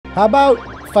How about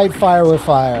fight fire with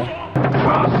fire?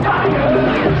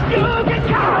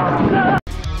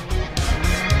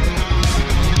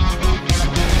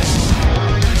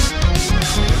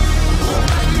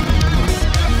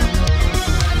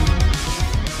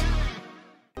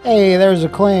 Hey, there's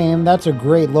Acclaim. That's a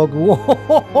great logo.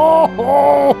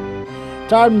 Whoa!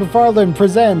 Todd McFarlane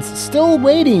presents Still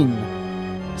Waiting.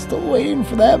 Still waiting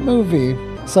for that movie.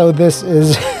 So this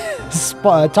is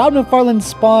Todd McFarlane's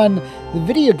Spawn, the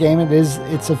video game. It is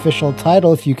its official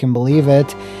title, if you can believe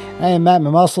it. I am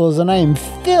mattmcmuscles, and I am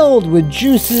filled with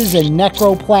juices and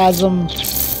necroplasm.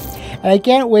 And I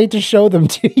can't wait to show them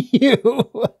to you.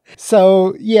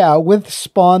 So, yeah, with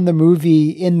Spawn, the movie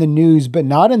in the news, but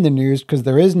not in the news because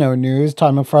there is no news.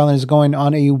 Todd McFarlane is going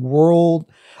on a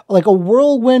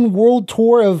whirlwind world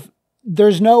tour of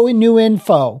there's no new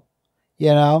info, you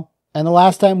know? And the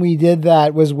last time we did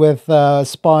that was with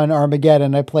Spawn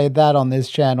Armageddon. I played that on this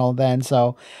channel then,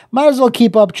 so might as well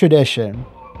keep up tradition.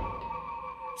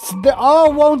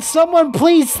 Oh, won't someone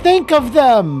please think of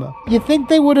them? You think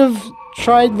they would have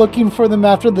tried looking for them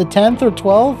after the 10th or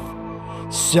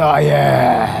 12th?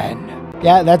 Cyan!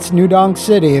 Yeah, that's New Donk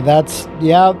City. That's,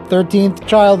 yeah, 13th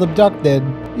child abducted.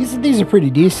 These are pretty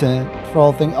decent for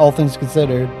all things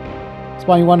considered.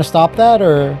 Spawn, you want to stop that,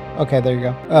 or? Okay, there you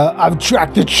go. I've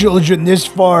tracked the children this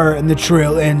far, and the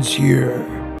trail ends here.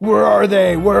 Where are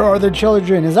they? Where are their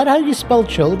children? Is that how you spell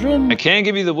children? I can't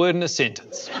give you the word in a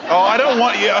sentence. Oh, I don't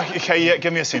want you. Okay, yeah,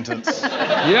 give me a sentence.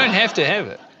 You don't have to have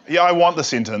it. Yeah, I want the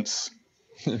sentence.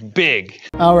 Big.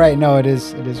 All right, no, it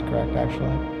is correct, actually.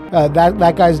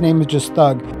 That guy's name is just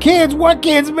Thug. Kids, what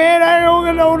kids, man? I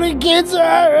don't know the kids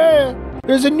are.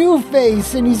 There's a new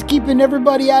face, and he's keeping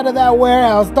everybody out of that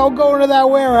warehouse. Don't go into that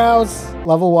warehouse.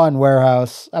 Level 1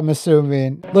 warehouse, I'm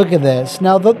assuming. Look at this.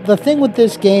 Now, the thing with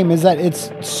this game is that it's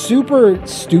super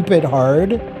stupid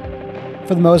hard.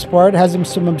 For the most part, it has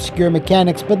some obscure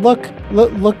mechanics, but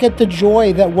look at the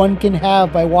joy that one can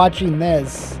have by watching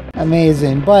this.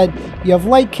 Amazing. But you have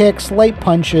light kicks, light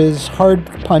punches, hard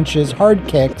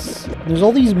kicks. There's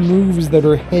all these moves that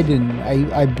are hidden,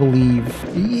 I believe.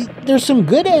 There's some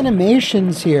good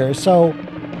animations here, so...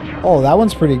 Oh, that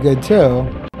one's pretty good, too.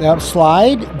 Yep,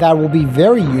 slide, that will be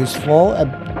very useful.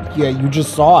 Yeah, you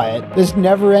just saw it. This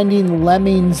never-ending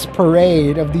lemmings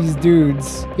parade of these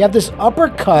dudes. You have this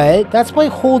uppercut. That's by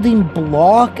holding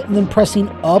block and then pressing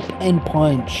up and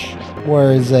punch.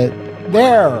 Where is it?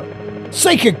 There!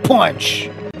 Psychic punch!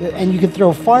 And you can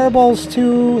throw fireballs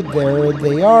too. There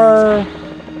they are.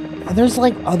 And there's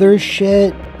like other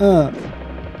shit.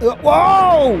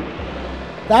 Whoa!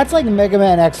 That's like Mega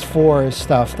Man X4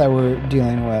 stuff that we're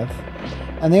dealing with.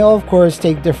 And they all, of course,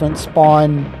 take different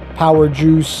Spawn power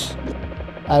juice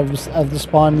out of the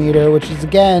Spawn meter, which is,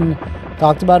 again,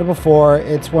 talked about it before.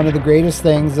 It's one of the greatest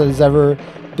things that has ever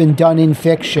been done in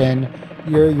fiction.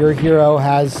 Your hero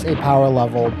has a power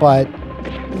level, but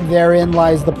therein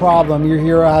lies the problem. Your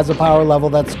hero has a power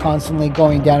level that's constantly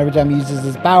going down every time he uses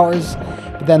his powers,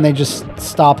 but then they just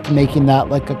stopped making that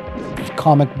like a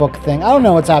comic book thing. I don't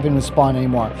know what's happening with Spawn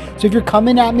anymore. So if you're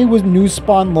coming at me with new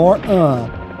Spawn lore,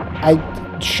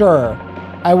 sure,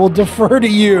 I will defer to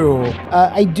you.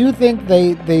 I do think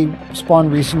they Spawn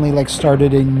recently like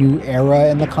started a new era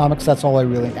in the comics. That's all I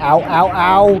really...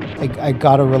 Ow. I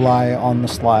gotta rely on the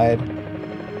slide.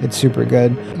 It's super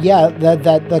good. Yeah,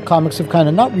 that the comics have kind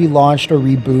of not relaunched or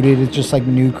rebooted. It's just like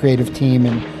new creative team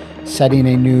and setting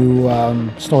a new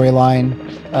storyline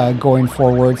going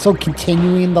forward. So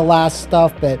continuing the last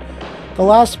stuff, but the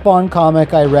last Spawn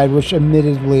comic I read, which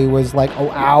admittedly was like, oh,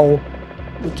 ow.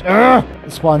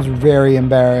 Spawn's very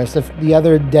embarrassed. If the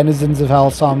other denizens of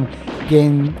Hell saw him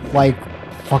getting like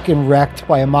fucking wrecked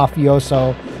by a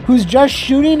mafioso who's just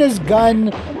shooting his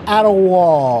gun at a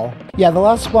wall. Yeah, the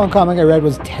last Spawn comic I read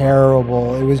was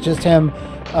terrible. It was just him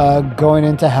going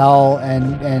into hell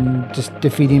and just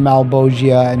defeating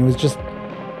Malbogia, and it was just...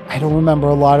 I don't remember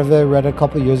a lot of it. I read it a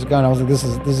couple of years ago, and I was like, this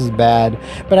is bad.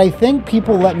 But I think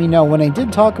people let me know, when I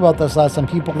did talk about this last time,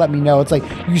 people let me know, it's like,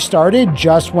 you started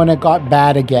just when it got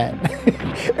bad again.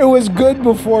 It was good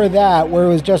before that, where it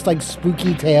was just like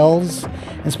spooky tales,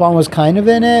 and Spawn was kind of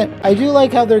in it. I do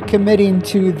like how they're committing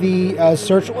to the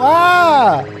search...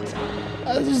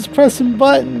 I was just pressing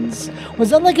buttons. Was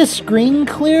that like a screen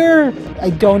clear? I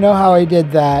don't know how I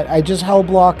did that. I just held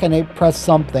block and I pressed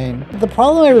something. The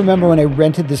problem I remember when I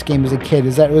rented this game as a kid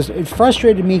is that it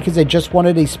frustrated me because I just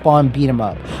wanted a Spawn beat 'em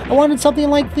up. I wanted something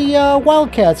like the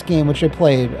Wildcats game, which I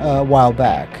played a while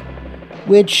back.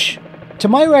 Which, to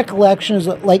my recollection, is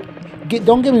like,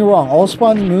 don't get me wrong, all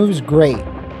Spawn's moves, great.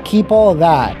 keep all of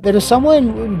that. But if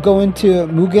someone would go into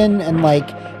Mugen and like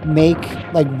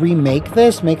remake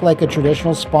this, make like a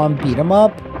traditional Spawn beat 'em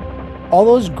up, all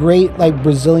those great like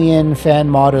Brazilian fan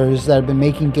modders that have been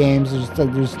making games,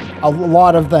 there's a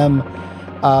lot of them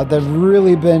that've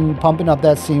really been pumping up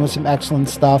that scene with some excellent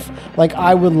stuff. Like,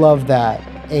 I would love that.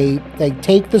 They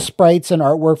take the sprites and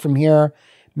artwork from here,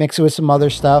 mix it with some other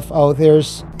stuff. Oh,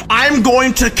 there's... I'm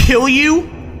going to kill you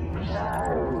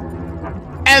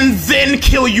and then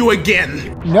kill you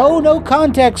again. No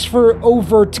context for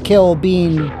overt kill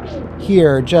being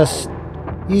here.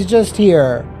 He's just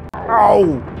here.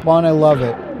 Ow! Spawn, I love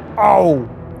it. Ow!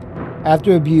 I have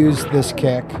to abuse this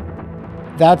kick.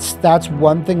 That's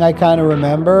one thing I kind of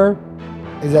remember,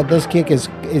 is that this kick is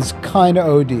kind of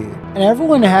OD. And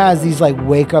everyone has these like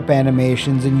wake up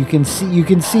animations, and you can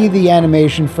see the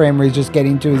animation frame where he's just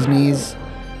getting to his knees.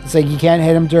 It's like you can't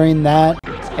hit him during that.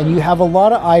 And you have a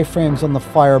lot of iframes on the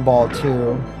fireball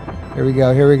too. Here we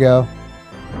go.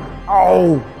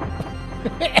 Oh!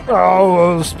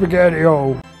 Oh,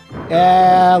 spaghetti-o.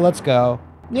 Yeah, let's go.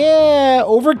 Yeah,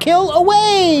 overkill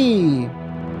away!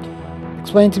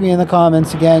 Explain to me in the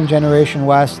comments again, Generation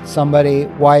West, somebody,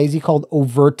 why is he called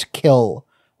Overt Kill?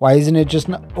 Why isn't it just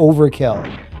an overkill?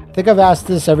 I think I've asked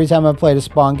this every time I've played a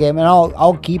Spawn game, and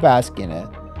I'll keep asking it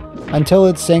until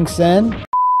it sinks in.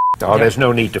 Oh, there's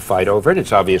no need to fight over it.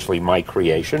 It's obviously my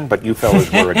creation, but you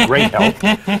fellas were a great help.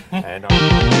 And,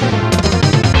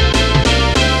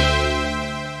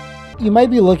 you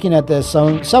might be looking at this,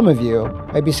 some of you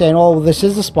might be saying, oh, this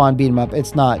is a Spawn beat 'em up.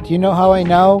 It's not. Do you know how I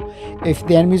know? If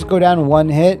the enemies go down in one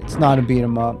hit, it's not a beat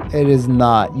 'em up. It is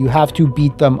not. You have to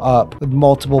beat them up with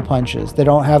multiple punches. They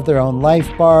don't have their own life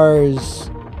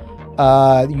bars.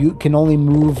 You can only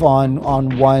move on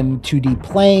one 2D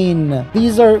plane.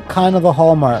 These are kind of the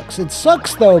hallmarks. It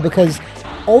sucks though, because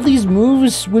all these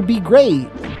moves would be great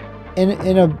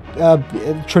in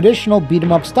a traditional beat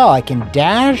 'em up style. I can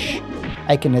dash,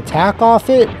 I can attack off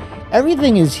it.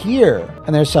 Everything is here,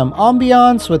 and there's some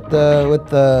ambiance with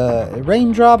the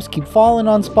raindrops keep falling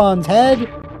on Spawn's head,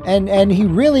 and he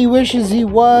really wishes he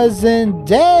wasn't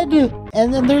dead.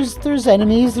 And then there's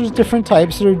enemies. There's different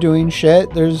types that are doing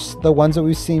shit. There's the ones that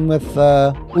we've seen with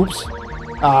there's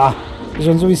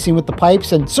ones that we've seen with the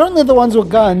pipes, and certainly the ones with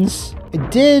guns. I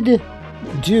did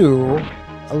do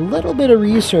a little bit of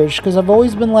research because I've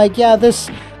always been like, yeah, this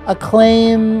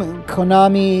Acclaim,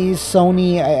 Konami,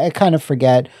 Sony, I kind of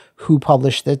forget who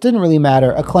published this. It didn't really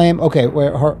matter. Acclaim, okay,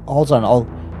 wait, hold on, I'll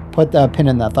put a pin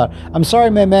in that thought. I'm sorry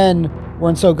my men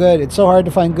weren't so good. It's so hard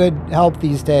to find good help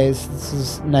these days. This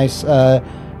is nice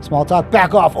small talk.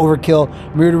 Back off, overkill.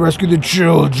 I'm here to rescue the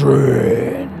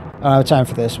children. I don't have time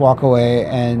for this. Walk away,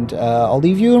 and I'll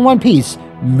leave you in one piece.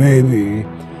 Maybe.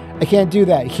 I can't do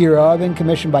that, hero. I've been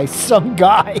commissioned by some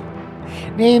guy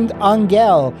named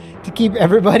Angel to keep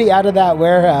everybody out of that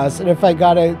warehouse, and if I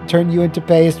gotta turn you into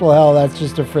paste, well, hell, that's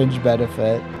just a fringe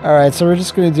benefit. Alright, so we're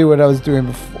just gonna do what I was doing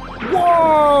before.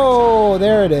 Whoa!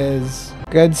 There it is.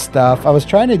 Good stuff. I was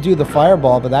trying to do the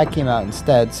fireball, but that came out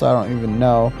instead, so I don't even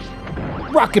know.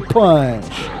 Rocket punch!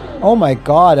 Oh my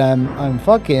god, I'm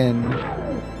fucking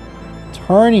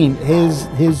turning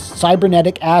his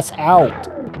cybernetic ass out.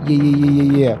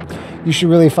 Yeah. You should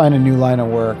really find a new line of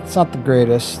work. It's not the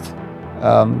greatest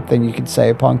thing you could say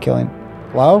upon killing.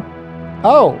 Hello?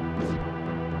 Oh,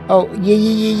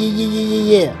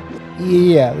 yeah.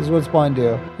 This is what Spawn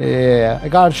do. Yeah, I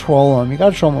gotta troll him. You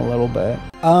gotta troll him a little bit.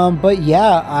 But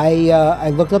yeah, I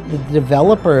looked up the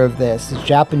developer of this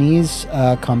Japanese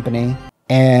company,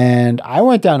 and I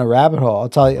went down a rabbit hole. I'll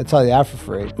tell you that for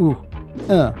free. Ooh.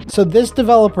 So this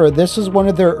developer, this was one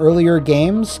of their earlier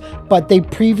games, but they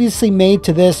previously made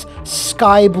to this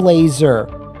Sky Blazer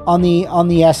on the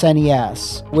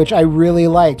SNES, which I really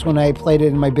liked when I played it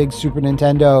in my big Super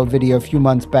Nintendo video a few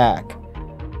months back.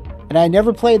 And I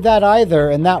never played that either,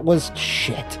 and that was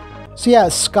shit. So yeah,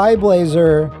 Sky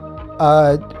Blazer,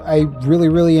 I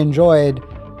really enjoyed,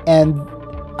 and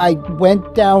I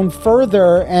went down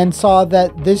further and saw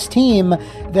that this team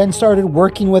then started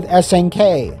working with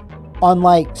SNK on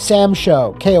like Sam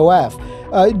Show, KOF.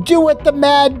 Do what the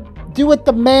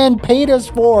man paid us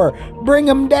for. Bring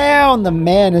him down. The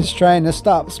man is trying to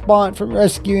stop Spawn from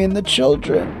rescuing the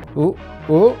children. Ooh.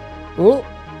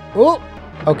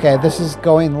 Okay, this is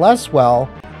going less well.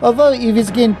 Although if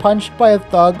he's getting punched by a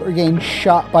thug or getting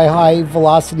shot by high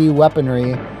velocity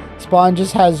weaponry, Spawn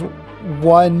just has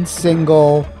one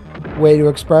single way to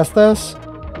express this.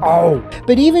 Oh.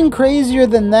 But even crazier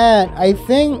than that, I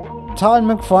think Todd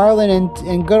McFarlane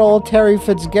and good old Terry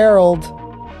Fitzgerald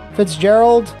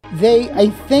Fitzgerald.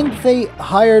 I think they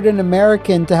hired an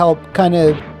American to help kind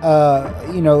of,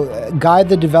 guide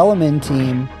the development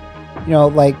team.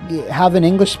 Like have an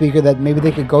English speaker that maybe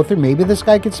they could go through. Maybe this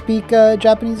guy could speak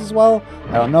Japanese as well.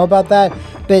 I don't know about that.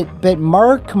 But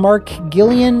Mark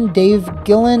Gillian, Dave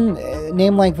Gillen,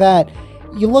 name like that.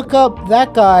 You look up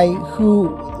that guy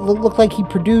who looked like he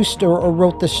produced or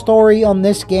wrote the story on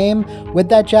this game with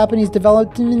that Japanese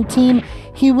development team.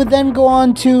 He would then go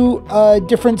on to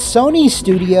different Sony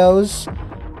studios,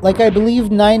 like I believe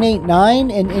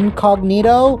 989 and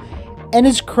Incognito, and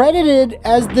is credited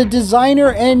as the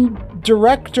designer and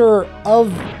director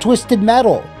of Twisted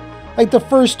Metal. Like the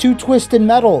first 2 Twisted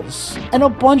Metals. And a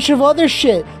bunch of other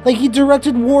shit. Like he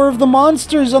directed War of the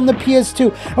Monsters on the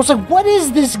PS2. I was like, what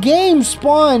is this game,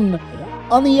 Spawn?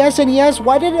 On the SNES?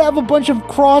 Why did it have a bunch of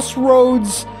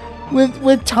crossroads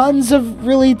with tons of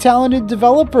really talented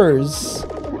developers?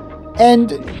 And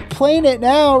playing it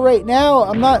right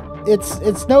now,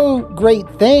 it's no great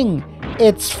thing.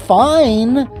 It's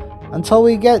fine. Until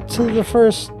we get to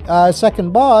the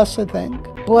second boss, I think.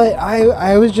 But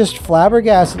I was just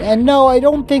flabbergasted. And no, I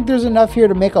don't think there's enough here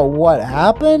to make a what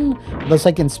happened. Unless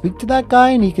I can speak to that guy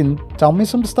and he can tell me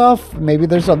some stuff. Maybe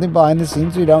there's something behind the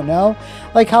scenes we don't know.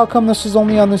 Like, how come this is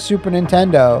only on the Super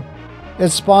Nintendo?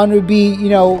 That Spawn would be,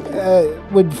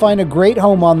 would find a great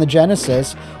home on the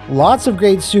Genesis. Lots of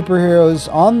great superheroes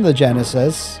on the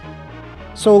Genesis.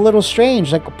 So a little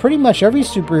strange, like pretty much every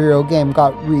superhero game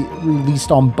got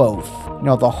released on both.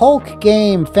 The Hulk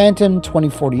game, Phantom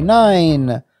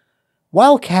 2049.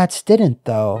 Wildcats didn't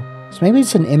though. So maybe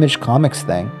it's an Image Comics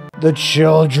thing. The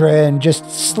children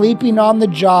just sleeping on the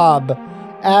job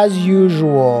as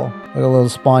usual. Like a little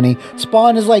Spawny.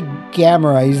 Spawn is like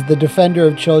Gamera, he's the defender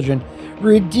of children.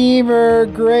 Redeemer,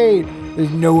 great.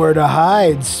 There's nowhere to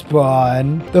hide,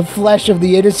 Spawn. The flesh of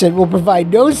the innocent will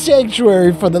provide no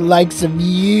sanctuary for the likes of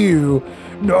you.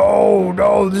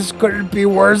 No, this couldn't be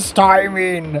worse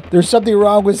timing. There's something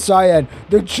wrong with Cyan.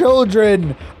 The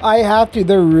children.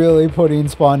 They're really putting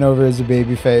Spawn over as a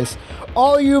babyface.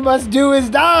 All you must do is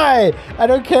die. I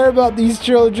don't care about these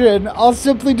children. I'll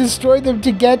simply destroy them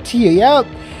to get to you. Yep,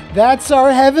 that's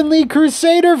our heavenly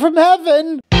crusader from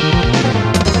heaven.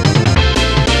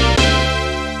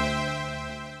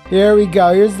 Here we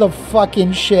go. Here's the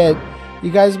fucking shit. You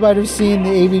guys might have seen the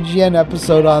AVGN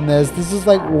episode on this. This is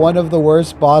like one of the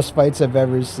worst boss fights I've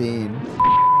ever seen.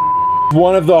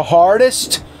 One of the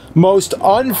hardest, most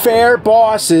unfair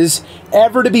bosses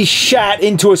ever to be shot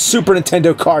into a Super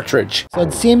Nintendo cartridge. So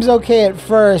it seems okay at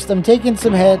first. I'm taking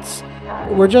some hits.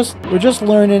 We're just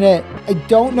learning it. I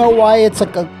don't know why it's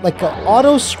like a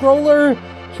auto scroller.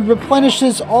 He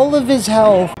replenishes all of his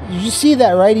health. Did you see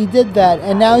that, right? He did that,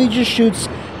 and now he just shoots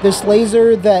this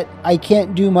laser that I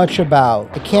can't do much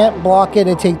about. I can't block it.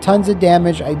 I take tons of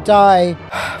damage. I die.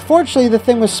 Fortunately, the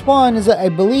thing with Spawn is that I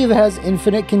believe it has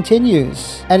infinite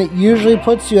continues, and it usually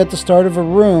puts you at the start of a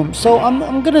room. So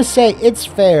I'm gonna say it's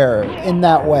fair in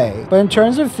that way. But in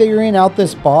terms of figuring out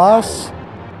this boss,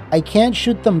 I can't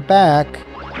shoot them back.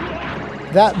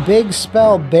 That big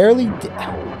spell barely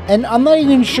and I'm not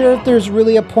even sure if there's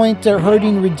really a point to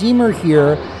hurting Redeemer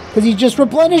here, because he just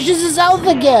replenishes his health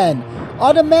again.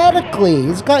 Automatically.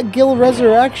 He's got Gil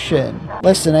Resurrection.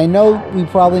 Listen, I know we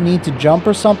probably need to jump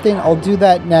or something. I'll do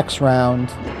that next round.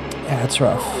 Yeah, it's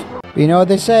rough. But you know what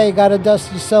they say, you gotta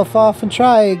dust yourself off and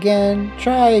try again.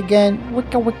 Try again.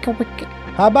 Wicka, wicka, wicka.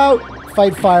 How about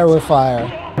fight fire with fire?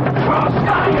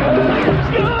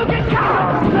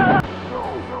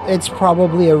 It's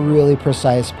probably a really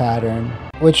precise pattern,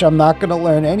 which I'm not gonna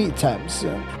learn anytime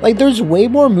soon. Like, there's way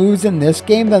more moves in this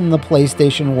game than the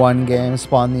PlayStation 1 game,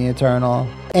 Spawn the Eternal.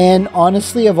 And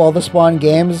honestly, of all the Spawn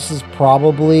games, this is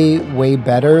probably way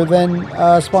better than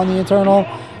Spawn the Eternal.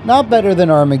 Not better than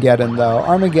Armageddon, though.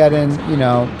 Armageddon, you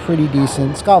know, pretty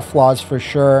decent. It's got flaws for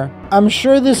sure. I'm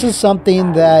sure this is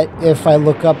something that if I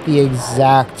look up the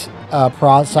exact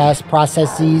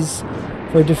processes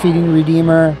for defeating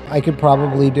Redeemer, I could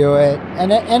probably do it.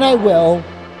 And I will.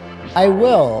 I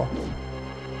will.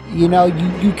 You know,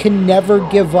 you can never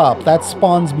give up. That's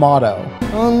Spawn's motto.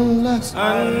 Unless.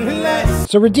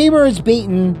 So Redeemer is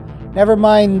beaten. Never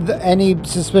mind any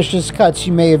suspicious cuts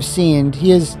you may have seen.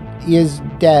 He is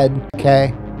dead.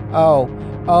 Okay.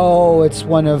 Oh, it's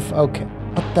one of. Okay.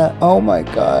 What the? Oh my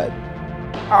God.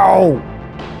 Oh.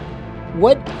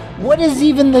 What is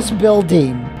even this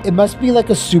building? It must be like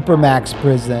a Supermax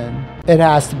prison. It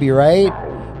has to be, right?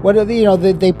 What are the, you know,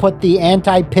 they put the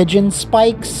anti-pigeon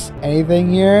spikes?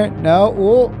 Anything here? No?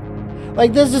 Ooh.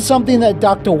 Like, this is something that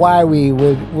Dr. Wiry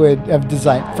would have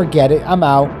designed. Forget it. I'm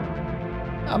out.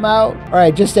 I'm out. All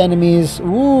right, just enemies.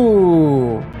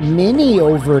 Ooh, mini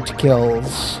overt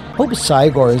kills. Hope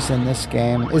Cygor is in this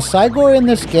game. Is Cygor in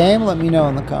this game? Let me know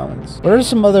in the comments. What are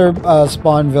some other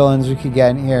spawn villains we could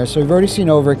get in here? So we've already seen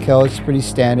Overkill. It's pretty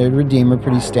standard. Redeemer,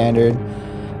 pretty standard.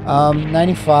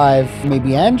 95.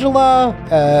 Maybe Angela.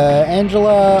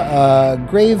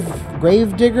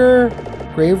 Grave Digger.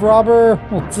 Grave Robber.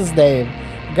 What's his name?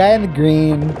 The guy in the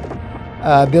green.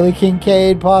 Billy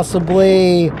Kincaid,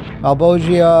 possibly.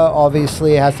 Malbogia,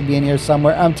 obviously, has to be in here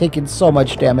somewhere. I'm taking so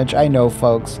much damage, I know,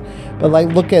 folks. But like,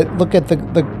 look at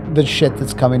the shit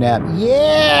that's coming at me.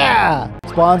 Yeah!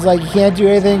 Spawn's like, you can't do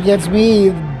anything against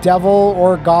me, devil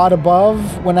or god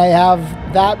above. When I have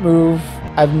that move,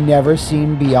 I've never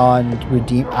seen beyond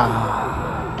redeem.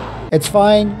 It's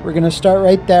fine. We're gonna start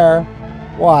right there.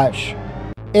 Watch.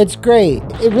 It's great.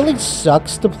 It really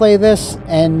sucks to play this,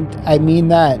 and I mean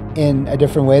that in a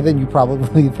different way than you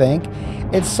probably think.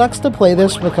 It sucks to play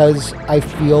this because I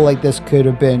feel like this could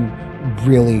have been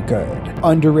really good.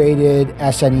 Underrated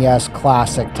SNES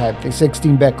classic type thing,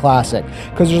 16-bit classic,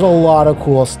 because there's a lot of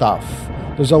cool stuff.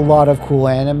 There's a lot of cool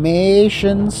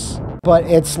animations, but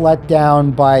it's let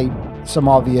down by some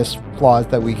obvious flaws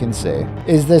that we can see.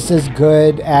 Is this as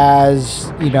good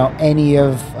as, you know, any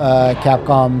of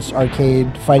Capcom's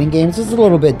arcade fighting games? It's a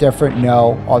little bit different.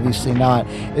 No, obviously not.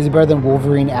 Is it better than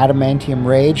Wolverine Adamantium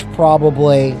Rage?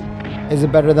 Probably. Is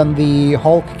it better than the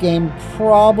Hulk game?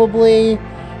 Probably.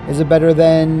 Is it better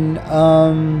than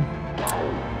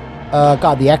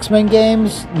the X-Men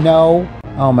games? No.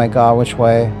 Oh my god, which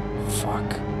way?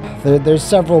 Fuck. There's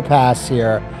several paths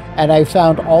here, and I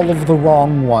found all of the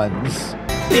wrong ones.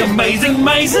 The amazing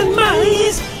maze and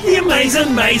maze! The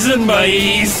amazing maze and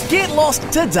maze! Get lost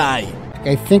today!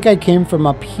 I think I came from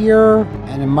up here,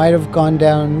 and it might have gone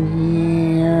down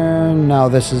here. No,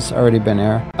 this has already been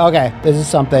here. Okay, this is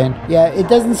something. Yeah, it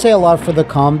doesn't say a lot for the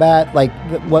combat, like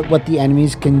what the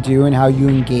enemies can do and how you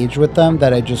engage with them,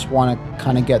 that I just want to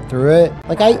kind of get through it.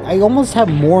 Like, I almost have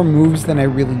more moves than I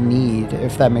really need,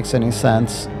 if that makes any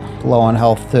sense. Low on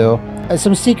health, too.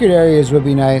 Some secret areas would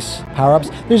be nice.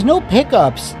 Power-ups. There's no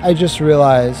pickups, I just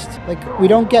realized. Like, we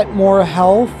don't get more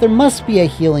health. There must be a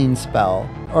healing spell.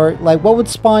 Or, like, what would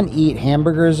Spawn eat?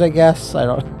 Hamburgers, I guess? I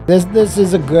don't... This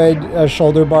is a good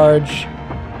shoulder barge.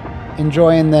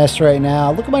 Enjoying this right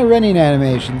now. Look at my running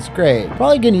animations. Great.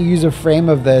 Probably going to use a frame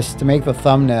of this to make the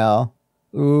thumbnail.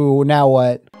 Ooh, now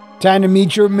what? Time to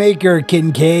meet your maker,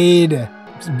 Kincaid.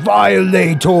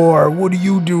 Violator, what are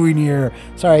you doing here?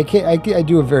 Sorry, I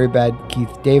do a very bad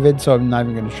Keith David, so I'm not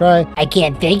even going to try. I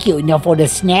can't thank you enough for the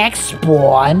snack,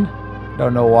 Spawn.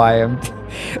 Don't know why I'm...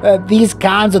 These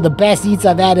cons are the best eats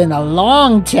I've had in a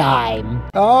long time.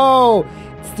 Oh,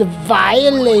 it's the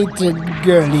Violator,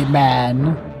 girly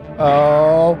man.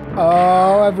 Oh,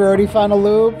 I've already found a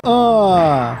loop.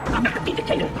 I'm not the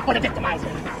dictator or the victimizer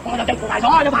or the victimizer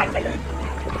or the violator.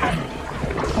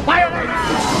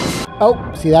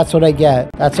 Oh, see, that's what I get.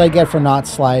 That's what I get for not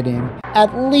sliding.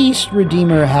 At least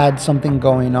Redeemer had something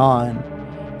going on.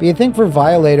 But you think for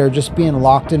Violator, just being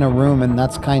locked in a room and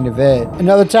that's kind of it.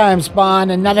 Another time, Spawn,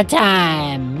 another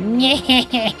time.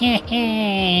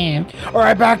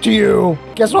 Alright, back to you.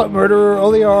 Guess what, murderer?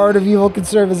 Only a heart of evil can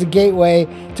serve as a gateway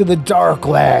to the dark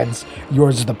lands.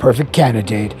 Yours is the perfect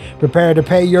candidate. Prepare to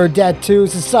pay your debt to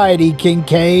society,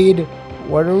 Kincaid.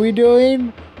 What are we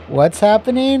doing? What's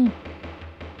happening?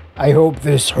 I hope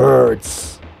this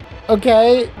hurts.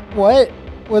 Okay, what?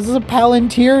 What's the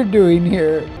Palantir doing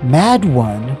here? Mad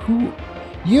One? Who?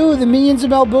 You, the minions of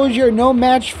Malbogia, are no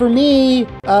match for me.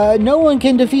 No one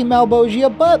can defeat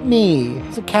Malbogia but me.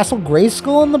 Is a Castle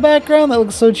Grayskull in the background? That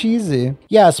looks so cheesy.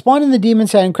 Yeah, Spawn and the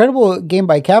Demons had an incredible game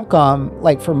by Capcom,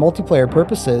 like for multiplayer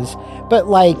purposes. But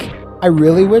like, I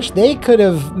really wish they could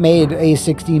have made a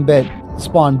 16-bit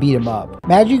Spawn beat 'em up.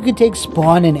 Imagine you could take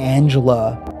Spawn and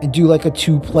Angela and do like a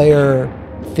 2-player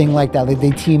thing like that. Like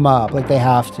they team up, like they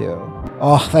have to.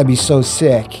 Oh, that'd be so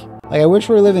sick. Like, I wish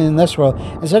we were living in this world.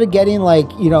 Instead of getting, like,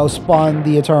 you know, Spawn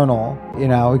the Eternal, you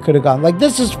know, we could have gone, like,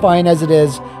 this is fine as it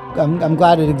is. I'm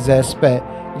glad it exists, but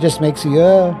it just makes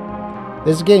you,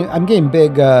 this game, I'm getting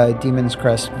big Demon's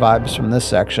Crest vibes from this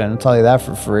section. I'll tell you that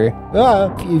for free.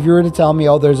 If you were to tell me,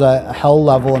 oh, there's a hell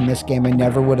level in this game, I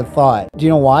never would have thought. Do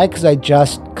you know why? Because I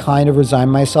just kind of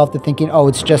resigned myself to thinking, oh,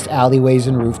 it's just alleyways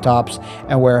and rooftops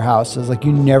and warehouses. Like,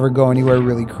 you never go anywhere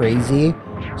really crazy.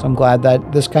 So I'm glad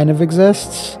that this kind of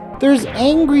exists. There's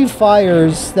angry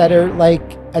fires that are, like,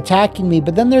 attacking me,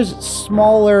 but then there's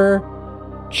smaller,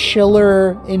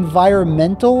 chiller,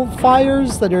 environmental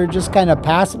fires that are just kind of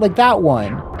passive, like that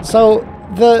one. So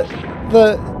the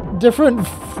different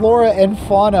flora and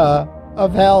fauna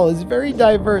of hell is very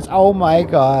diverse. Oh my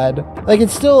god. Like I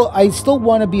still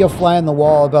want to be a fly on the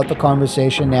wall about the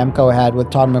conversation Namco had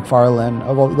with Todd McFarlane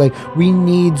of like, we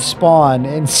need Spawn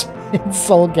in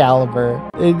Soul Calibur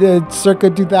in circa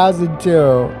 2002.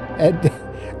 And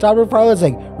Todd McFarlane's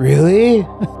like, really?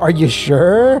 Are you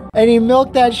sure? And he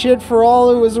milked that shit for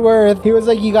all it was worth. He was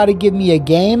like, you gotta give me a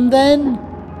game then?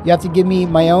 You have to give me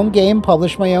my own game,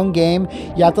 publish my own game.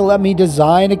 You have to let me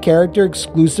design a character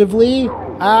exclusively.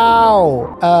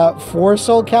 Ow! For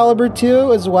Soul Calibur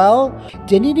 2 as well.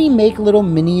 Didn't he make little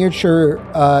miniature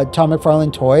Tom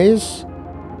McFarlane toys?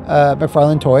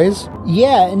 McFarlane toys?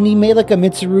 Yeah, and he made like a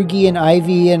Mitsurugi and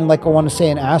Ivy and like I want to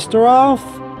say an Astaroth.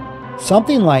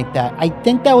 Something like that. I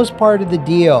think that was part of the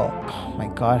deal. Oh my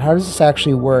god, how does this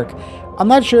actually work? I'm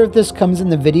not sure if this comes in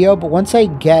the video, but once I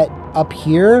get up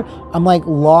here, I'm like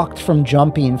locked from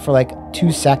jumping for like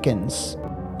 2 seconds.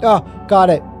 Oh, got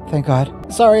it. Thank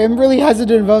God. Sorry, I'm really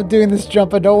hesitant about doing this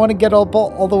jump. I don't want to get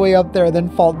all the way up there and then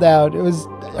fall down. It was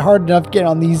hard enough getting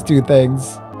on these two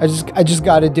things. I just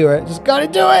gotta do it. Just gotta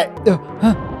do it.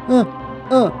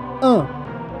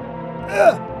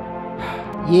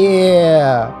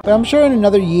 Yeah. But I'm sure in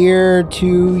another year,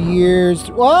 2 years.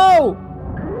 Whoa!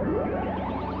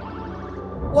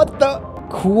 What the?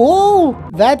 Cool?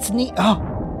 That's neat. Oh,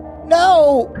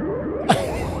 no!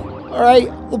 All right,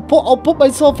 I'll put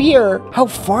myself here. How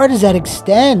far does that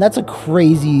extend? That's a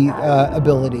crazy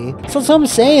ability. So that's what I'm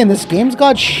saying. This game's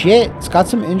got shit. It's got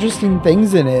some interesting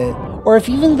things in it. Or if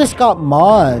even this got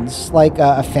mods, like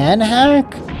a fan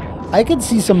hack, I could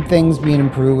see some things being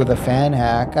improved with a fan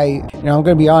hack. I'm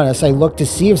gonna be honest. I looked to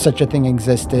see if such a thing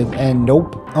existed, and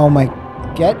nope. Oh my,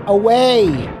 get away!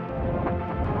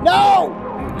 No!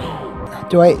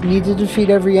 Do I need to defeat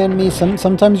every enemy?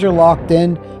 Sometimes you're locked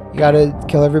in. You gotta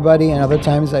kill everybody, and other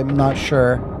times I'm not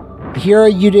sure. Here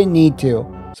you didn't need to.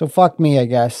 So fuck me, I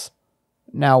guess.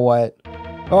 Now what?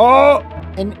 Oh!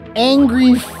 An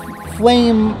angry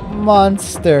flame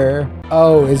monster.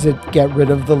 Oh, is it get rid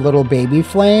of the little baby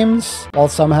flames? While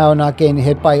somehow not getting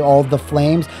hit by all the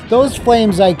flames? Those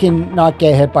flames I can not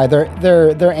get hit by.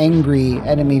 They're angry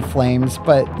enemy flames,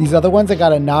 but these other ones I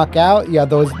gotta knock out? Yeah,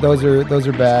 those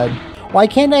are bad. Why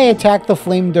can't I attack the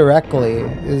flame directly,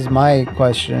 is my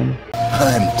question.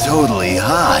 I'm totally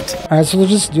hot. Alright, so we'll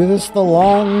just do this the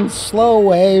long, slow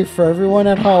way for everyone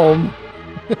at home.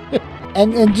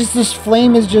 And just this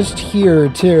flame is just here,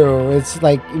 too. It's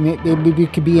like, maybe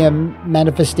it could be a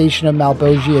manifestation of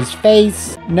Malbosia's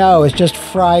face. No, it's just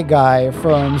Fry Guy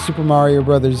from Super Mario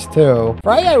Brothers 2.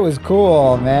 Fry Guy was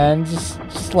cool, man.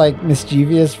 Just like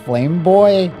mischievous flame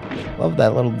boy. Love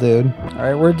that little dude. All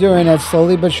right, we're doing it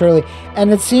slowly but surely.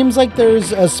 And it seems like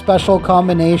there's a special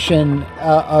combination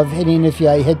of hitting. If you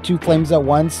hit 2 flames at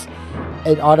once,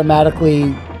 it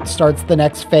automatically starts the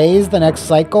next phase, the next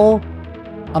cycle.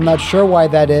 I'm not sure why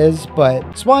that is,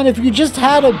 but Spawn, if you just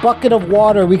had a bucket of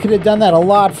water, we could have done that a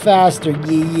lot faster.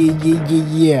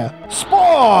 Yeah.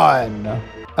 Spawn!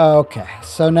 Okay,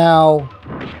 so now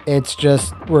it's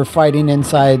just we're fighting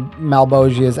inside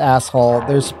Malbosia's asshole.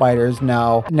 There's spiders.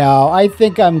 No, I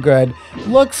think I'm good.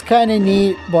 Looks kind of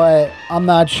neat, but I'm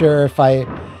not sure if I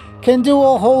can do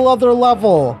a whole other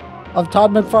level of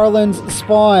Todd McFarlane's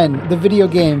Spawn, the video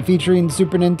game featuring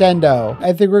Super Nintendo.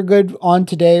 I think we're good on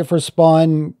today for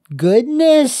Spawn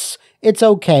goodness. It's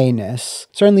okayness.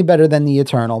 Certainly better than the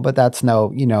Eternal, but that's no,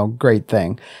 great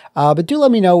thing. But do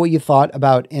let me know what you thought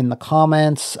about in the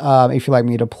comments. If you'd like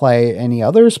me to play any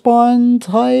other Spawn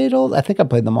titles. I think I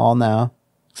played them all now,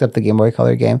 except the Game Boy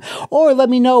Color game. Or let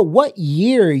me know what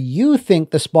year you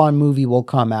think the Spawn movie will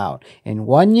come out. In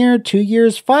 1 year, 2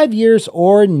 years, 5 years,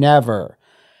 or never.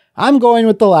 I'm going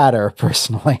with the latter,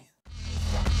 personally.